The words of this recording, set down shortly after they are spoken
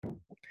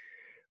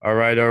All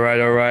right, all right,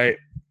 all right.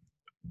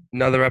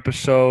 Another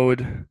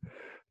episode,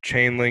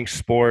 Chain Link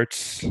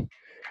Sports.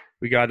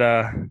 We got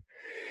a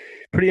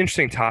pretty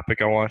interesting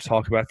topic I want to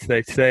talk about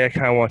today. Today, I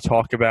kind of want to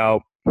talk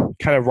about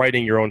kind of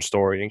writing your own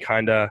story and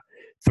kind of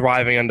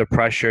thriving under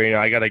pressure.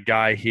 I got a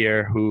guy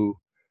here who,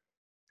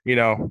 you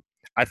know,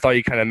 I thought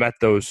he kind of met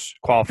those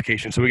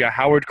qualifications. So we got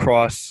Howard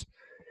Cross.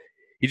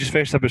 He just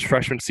finished up his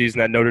freshman season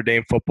at Notre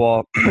Dame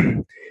football.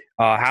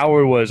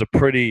 Howard was a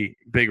pretty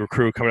big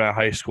recruit coming out of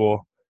high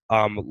school.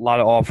 A lot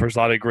of offers, a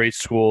lot of great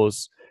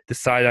schools.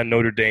 Decided on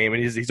Notre Dame,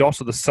 and he's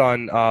also the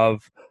son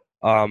of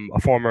a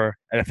former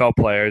NFL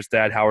player. His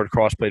dad, Howard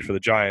Cross, played for the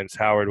Giants.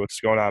 Howard, what's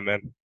going on,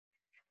 man?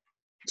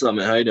 What's up,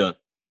 man? How you doing?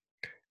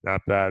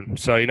 Not bad.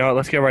 So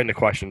let's get right into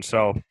questions.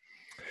 So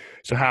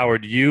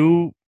Howard,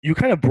 you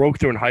kind of broke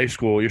through in high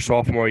school your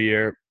sophomore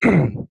year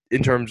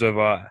in terms of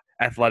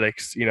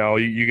athletics.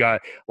 You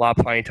got a lot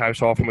of playing time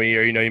sophomore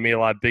year. You made a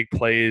lot of big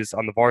plays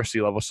on the varsity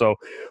level. So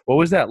what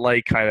was that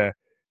like, kind of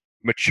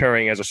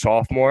maturing as a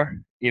sophomore?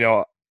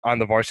 On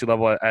the varsity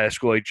level at a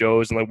school like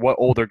Joe's, and like what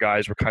older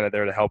guys were kind of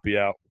there to help you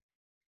out?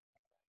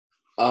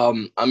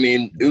 I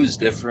mean, it was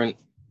different.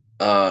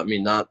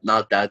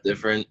 Not that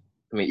different.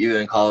 I mean, even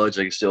in college,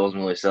 like, still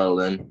wasn't really settled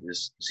in. It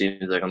just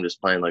seems like I'm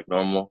just playing like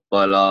normal.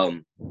 But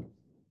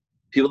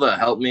people that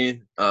helped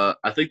me,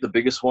 I think the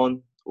biggest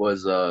one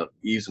was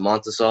Yves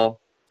Montesol,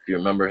 if you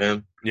remember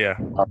him. Yeah,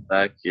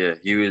 Back, yeah,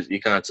 he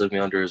kind of took me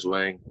under his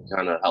wing,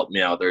 kind of helped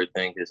me out with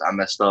everything because I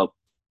messed up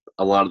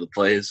a lot of the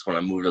plays when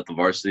I moved up to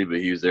varsity, but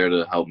he was there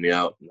to help me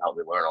out and help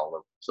me learn all of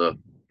them. So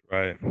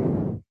right.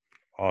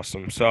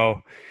 Awesome.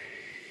 So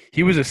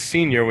he was a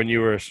senior when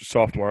you were a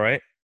sophomore,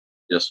 right?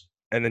 yes.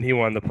 And then he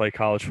wanted to play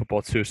college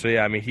football too. So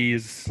yeah, I mean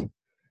he's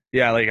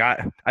yeah, like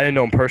I didn't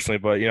know him personally,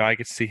 but I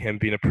could see him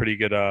being a pretty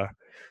good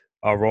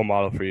role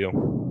model for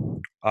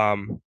you.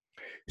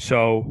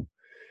 So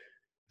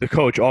the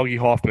coach Augie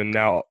Hoffman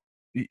now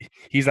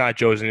he's not at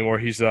Joe's anymore.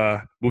 He's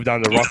moved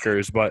on to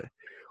Rutgers. But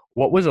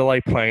what was it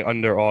like playing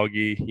under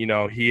Augie?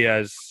 He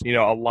has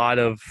a lot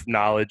of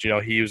knowledge.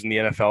 He was in the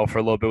NFL for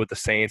a little bit with the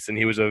Saints, and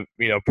he was a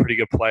pretty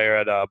good player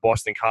at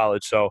Boston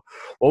College. So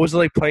what was it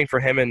like playing for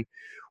him, and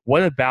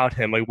what about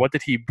him? Like, what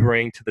did he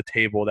bring to the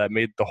table that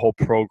made the whole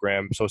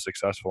program so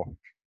successful?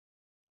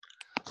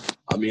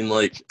 I mean,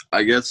 like,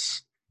 I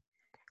guess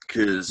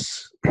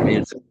because I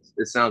mean,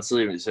 it sounds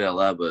silly when you say it out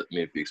loud, but I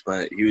mean, if you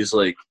explain it, he was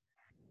like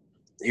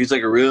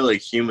a really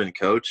like human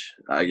coach.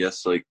 I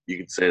guess like you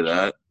could say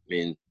that. I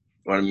mean,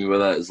 what I mean by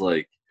that is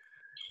like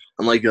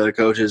unlike the other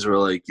coaches where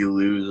like you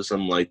lose or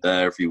something like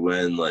that, or if you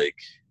win, like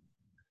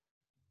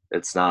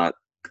it's not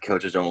the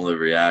coaches don't really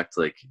react.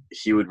 Like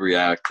he would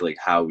react like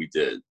how we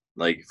did.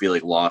 Like if we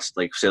like lost,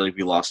 like say like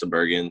we lost to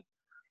Bergen,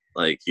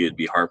 like he would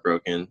be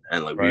heartbroken,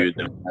 and like we Right, would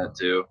know that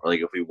too. Or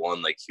like if we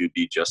won, like he would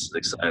be just as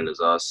excited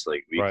as us.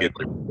 Like we right, could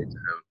like relate to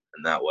him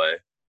in that way.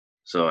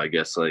 So I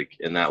guess like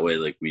in that way,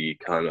 like we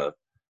kind of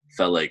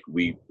felt like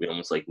we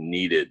almost like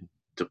needed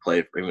to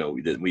play for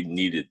we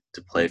needed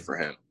to play for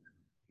him,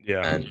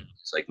 yeah, and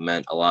it's like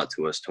meant a lot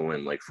to us to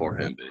win like for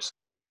him basically.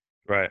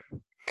 right.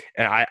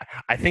 And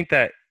I think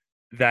that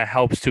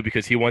helps too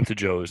because he went to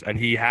Joe's and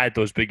he had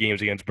those big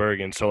games against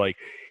Bergen. So like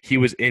he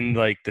was in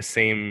like the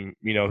same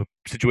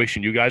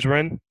situation you guys were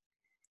in.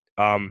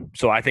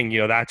 So I think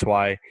that's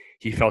why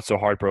he felt so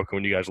heartbroken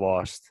when you guys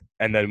lost,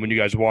 and then when you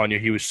guys won,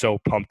 he was so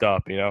pumped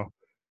up.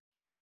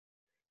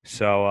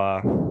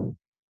 So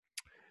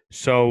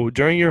so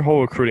during your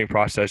whole recruiting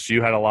process,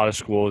 you had a lot of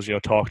schools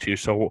talk to you.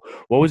 So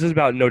what was it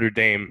about Notre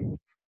Dame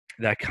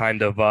that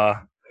kind of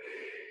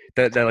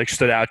that like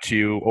stood out to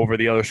you over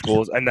the other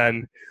schools? And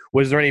then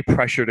was there any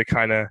pressure to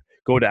kind of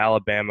go to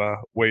Alabama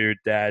where your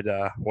dad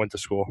went to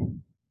school?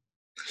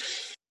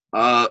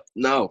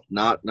 No,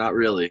 not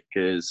really,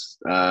 because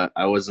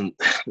I wasn't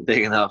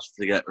big enough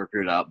to get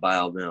recruited out by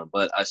Alabama,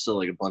 but I still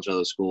like a bunch of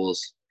other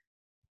schools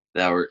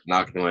that were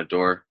knocking on my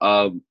door.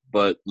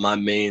 But my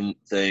main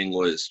thing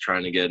was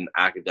trying to get an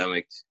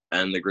academic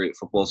and a great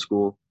football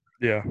school.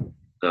 Yeah,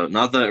 So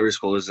not that every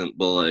school isn't,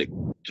 but like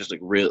just like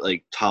real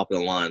like top of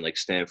the line, like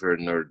Stanford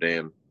and Notre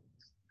Dame,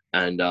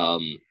 and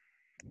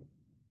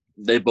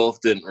they both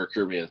didn't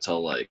recruit me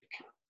until like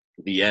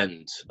the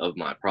end of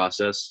my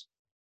process.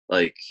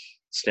 Like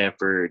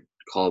Stanford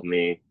called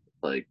me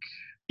like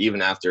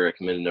even after I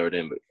committed to Notre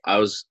Dame, but I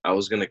was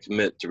gonna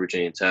commit to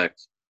Virginia Tech,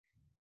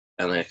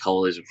 and like a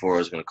couple days before I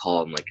was gonna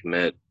call and like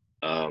commit.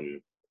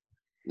 Um,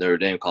 Notre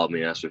Dame called me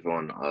and asked me if I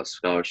wanted a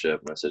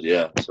scholarship, and I said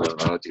yeah. So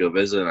I went to go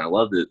visit, and I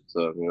loved it.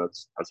 So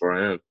that's where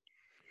I am.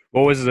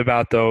 what was it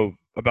about though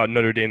about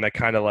Notre Dame that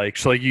kind of like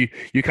so like you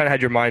kind of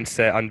had your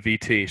mindset on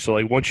VT. So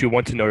like once you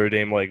went to Notre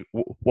Dame, like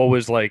what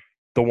was like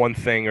the one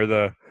thing or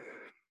the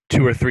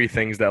two or three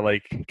things that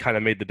like kind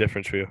of made the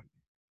difference for you?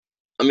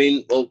 I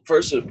mean, well,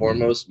 first and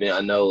foremost, man, I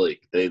know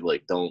like they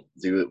like don't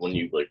do it when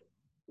you like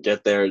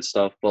get there and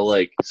stuff, but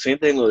like same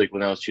thing like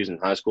when I was choosing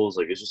high schools,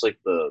 like it's just like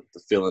the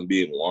feeling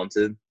being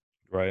wanted,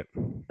 Right.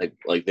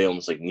 like they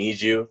almost like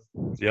need you.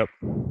 Yep.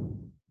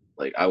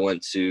 Like I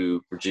went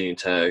to Virginia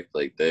Tech,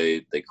 like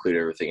they cleared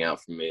everything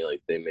out for me,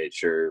 like they made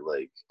sure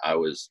like I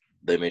was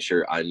they made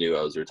sure I knew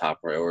I was their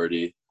top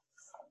priority.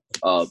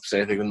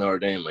 Same thing with Notre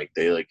Dame. Like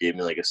they like gave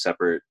me like a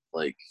separate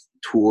like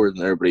tour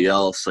than everybody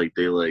else. Like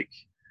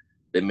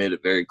they made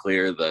it very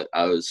clear that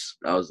I was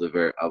a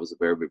very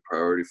big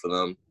priority for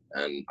them,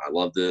 and I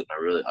loved it.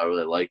 I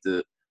really liked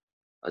it.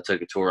 I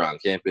took a tour around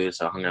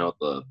campus. I hung out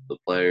with the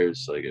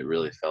players. Like it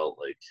really felt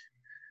like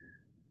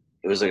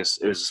it was a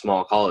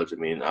small college. I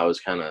mean, I was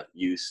kind of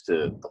used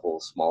to the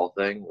whole small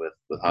thing with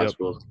high Yep.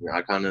 school.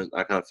 I kind of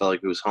felt like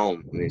it was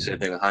home. I mean, same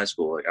thing with high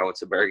school. Like I went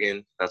to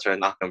Bergen. That's right, I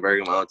knocked on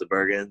Bergen. I went to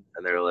Bergen,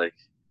 and they weren't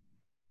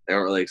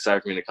really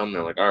excited for me to come.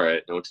 They're like, all right.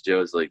 And I went to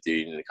Joe's like,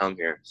 dude, you need to come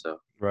here. So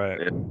Right.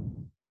 yeah.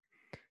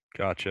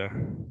 Gotcha.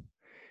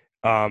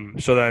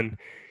 So then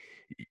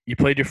you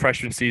played your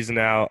freshman season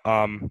out.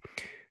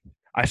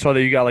 I saw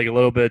that you got like a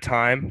little bit of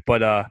time,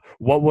 but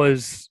what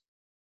was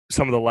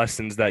some of the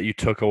lessons that you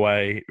took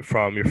away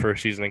from your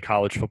first season in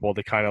college football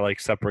that kind of like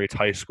separates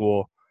high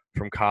school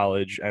from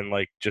college and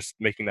like just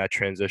making that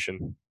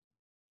transition?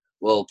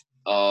 Well,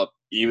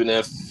 even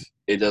if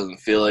it doesn't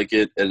feel like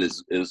it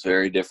is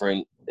very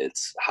different.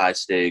 It's high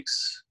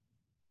stakes.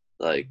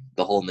 Like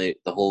the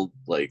whole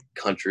like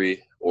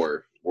country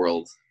or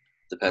world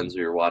depends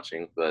who you're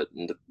watching, but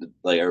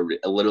like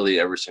literally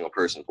every single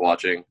person's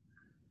watching.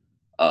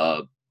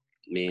 I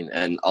mean,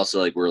 and also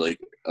like we're like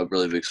a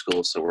really big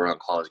school, so we're on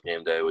college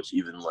game day, which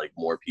even like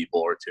more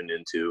people are tuned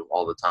into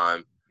all the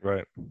time.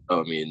 Right.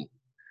 So, I mean,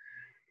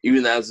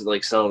 even that's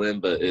like settled in,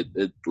 but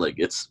it like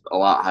it's a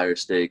lot higher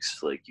stakes.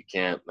 Like you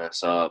can't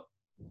mess up,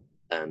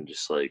 and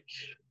just like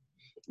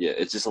yeah,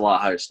 it's just a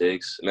lot higher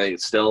stakes. And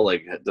it's still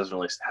like it doesn't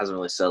really hasn't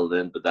really settled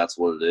in, but that's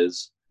what it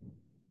is.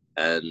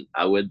 And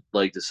I would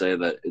like to say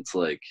that it's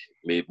like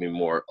made me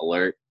more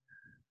alert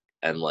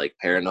and like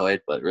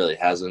paranoid, but really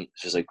hasn't.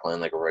 It's just like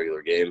playing like a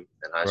regular game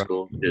in high Right.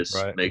 school. Just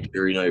Right. make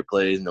sure you know your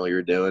plays, know what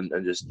you're doing,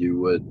 and just do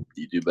what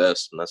you do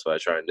best. And that's what I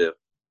try and do.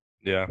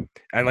 Yeah.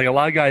 And like a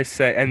lot of guys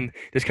say, and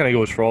this kind of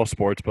goes for all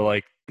sports, but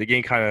like the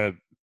game kind of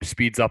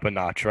speeds up a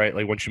notch, right?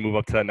 Like once you move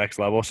up to that next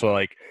level. So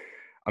like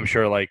I'm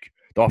sure like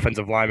the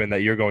offensive linemen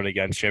that you're going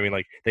against, you know what I mean?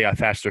 Like they got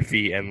faster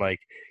feet and like,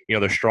 you know,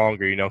 they're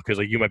stronger, you know, because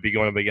like you might be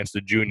going up against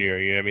a junior,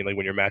 you know what I mean? Like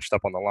when you're matched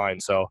up on the line.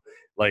 So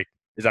like,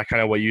 is that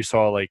kind of what you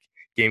saw? Like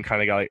game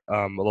kind of got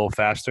a little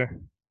faster?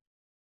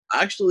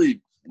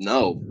 Actually,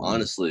 no,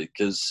 honestly,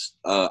 because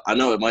I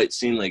know it might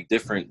seem like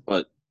different,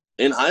 but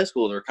in high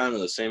school they're kind of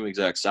the same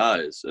exact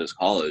size as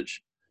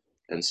college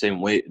and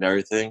same weight and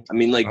everything. I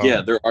mean, like yeah,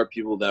 Oh, there are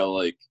people that are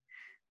like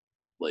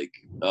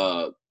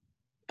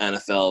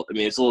NFL. I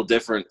mean, it's a little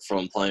different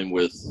from playing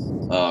with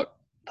uh,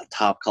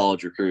 top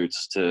college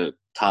recruits to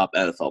top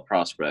NFL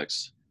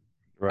prospects.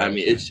 I right.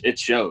 mean, it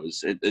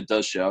shows. It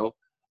does show.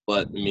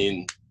 But I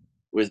mean,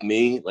 with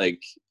me,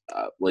 like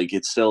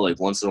it's still like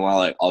once in a while,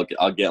 like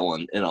I'll get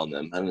one in on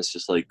them, and it's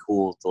just like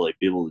cool to like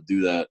be able to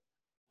do that.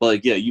 But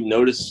like yeah, you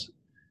notice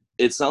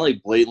it's not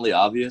like blatantly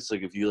obvious,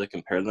 like if you like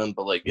compare them,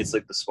 but like it's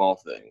like the small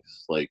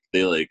things. Like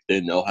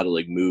they know how to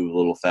like move a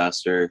little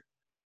faster,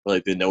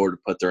 like they know where to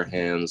put their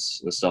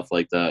hands and stuff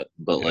like that.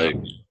 But Yeah. like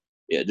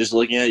yeah, just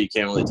looking at it, you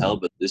can't really tell,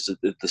 but it's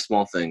the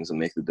small things that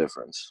make the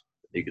difference.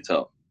 You can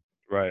tell.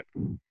 Right.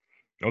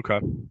 Okay.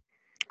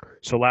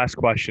 So last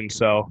question.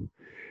 So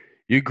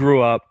you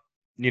grew up,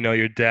 you know,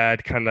 your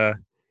dad kind of,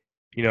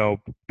 you know,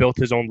 built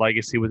his own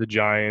legacy with the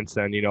Giants,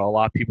 and you know, a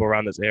lot of people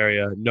around this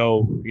area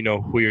know, you know,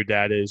 who your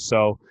dad is.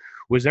 So,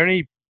 was there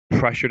any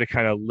pressure to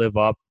kind of live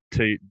up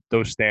to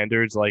those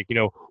standards, like you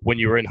know, when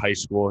you were in high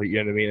school, you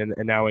know what I mean,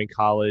 and now in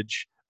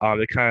college,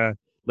 to kind of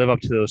live up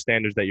to those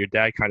standards that your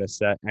dad kind of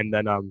set, and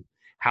then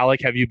how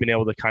like have you been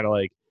able to kind of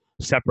like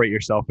separate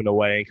yourself in a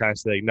way and kind of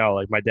say, like, no,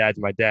 like my dad's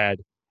my dad.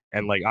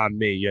 And like I'm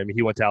me, you know what I mean,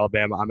 he went to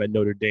Alabama, I'm at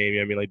Notre Dame. You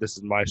know what I mean, like this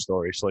is my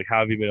story. So like, how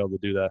have you been able to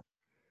do that?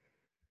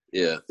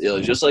 Yeah, yeah.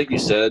 Just like you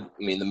said,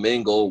 I mean, the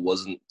main goal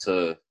wasn't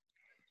to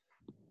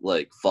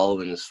like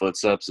follow in his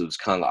footsteps. It was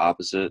kind of the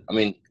opposite. I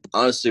mean,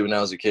 honestly, when I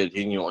was a kid,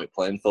 he didn't like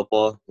playing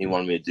football. He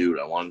wanted me to do what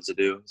I wanted to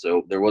do.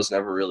 So there was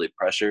never really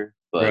pressure.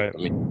 But Right.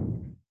 I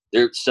mean,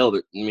 there's still.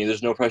 I mean,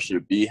 there's no pressure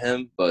to be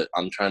him, but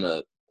I'm trying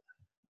to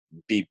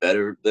be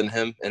better than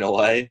him in a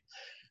way.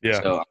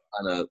 Yeah. So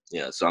I'm kind of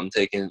yeah. So I'm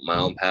taking my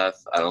own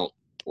path.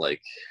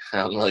 Like I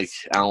don't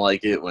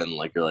like it when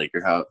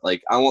you're how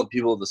like I want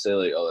people to say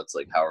like oh it's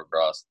like Howard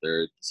Cross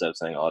third instead of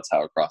saying oh it's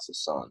Howard Cross's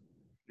son.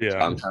 So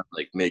Yeah. I'm trying to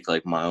like make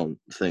like my own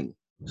thing.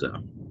 So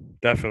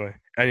Definitely.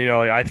 And you know,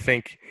 like I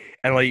think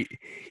and like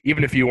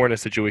even if you were in a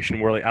situation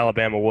where like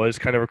Alabama was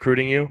kind of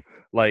recruiting you,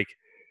 like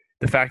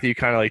the fact that you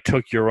kind of like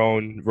took your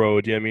own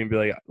road, you know what I mean?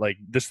 Be like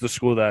this is the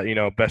school that, you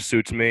know, best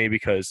suits me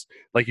because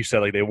like you said,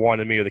 like they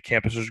wanted me or the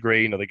campus was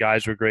great, you know, the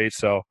guys were great.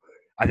 So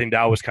I think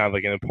that was kind of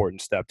like an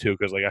important step too,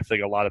 because like I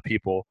think a lot of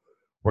people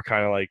were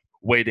kind of like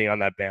waiting on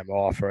that Bama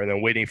offer and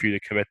then waiting for you to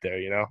commit there,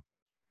 you know?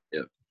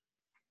 yeah.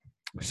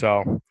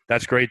 So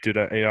that's great, dude.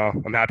 You know,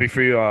 I'm happy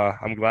for you.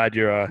 I'm glad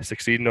you're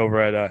succeeding over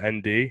at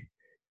ND.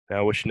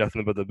 I wish you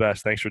nothing but the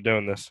best. Thanks for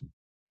doing this.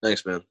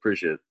 Thanks, man.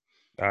 Appreciate it.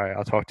 All right,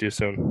 I'll talk to you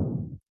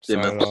soon. See you,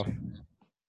 man. Signing off.